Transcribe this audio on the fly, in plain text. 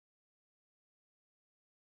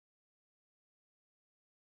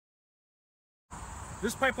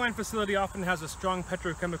This pipeline facility often has a strong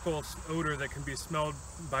petrochemical odor that can be smelled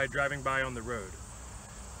by driving by on the road.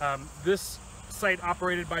 This site,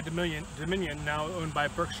 operated by Dominion, now owned by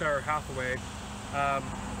Berkshire Hathaway,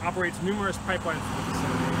 operates numerous pipelines in the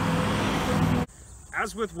vicinity.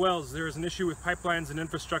 As with wells, there is an issue with pipelines and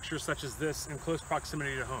infrastructure such as this in close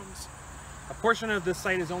proximity to homes. A portion of this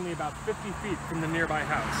site is only about 50 feet from the nearby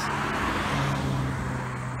house.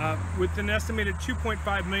 With an estimated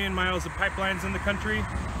 2.5 million miles of pipelines in the country,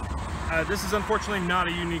 this is unfortunately not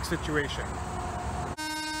a unique situation.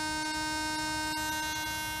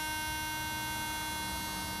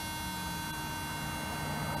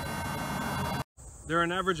 There are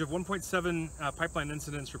an average of 1.7 pipeline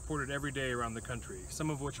incidents reported every day around the country, some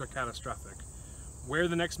of which are catastrophic. Where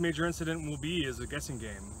the next major incident will be is a guessing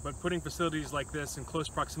game, but putting facilities like this in close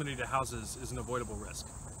proximity to houses is an avoidable risk.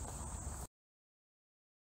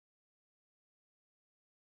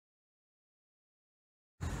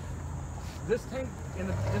 This tank in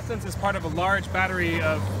the distance is part of a large battery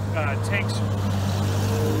of tanks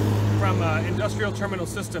from Industrial Terminal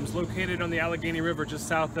Systems located on the Allegheny River just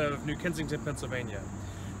south of New Kensington, Pennsylvania.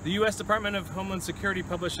 The U.S. Department of Homeland Security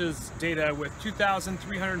publishes data with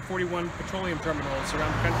 2,341 petroleum terminals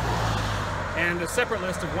around the country and a separate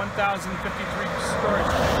list of 1,053 storage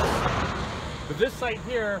tanks. But this site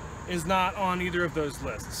here is not on either of those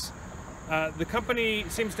lists. The company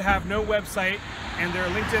seems to have no website, and their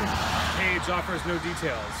LinkedIn page offers no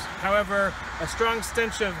details. However, a strong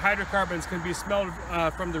stench of hydrocarbons can be smelled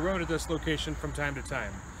from the road at this location from time to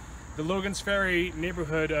time. The Logan's Ferry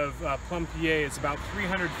neighborhood of Plum, PA is about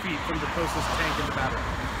 300 feet from the closest tank in the battery.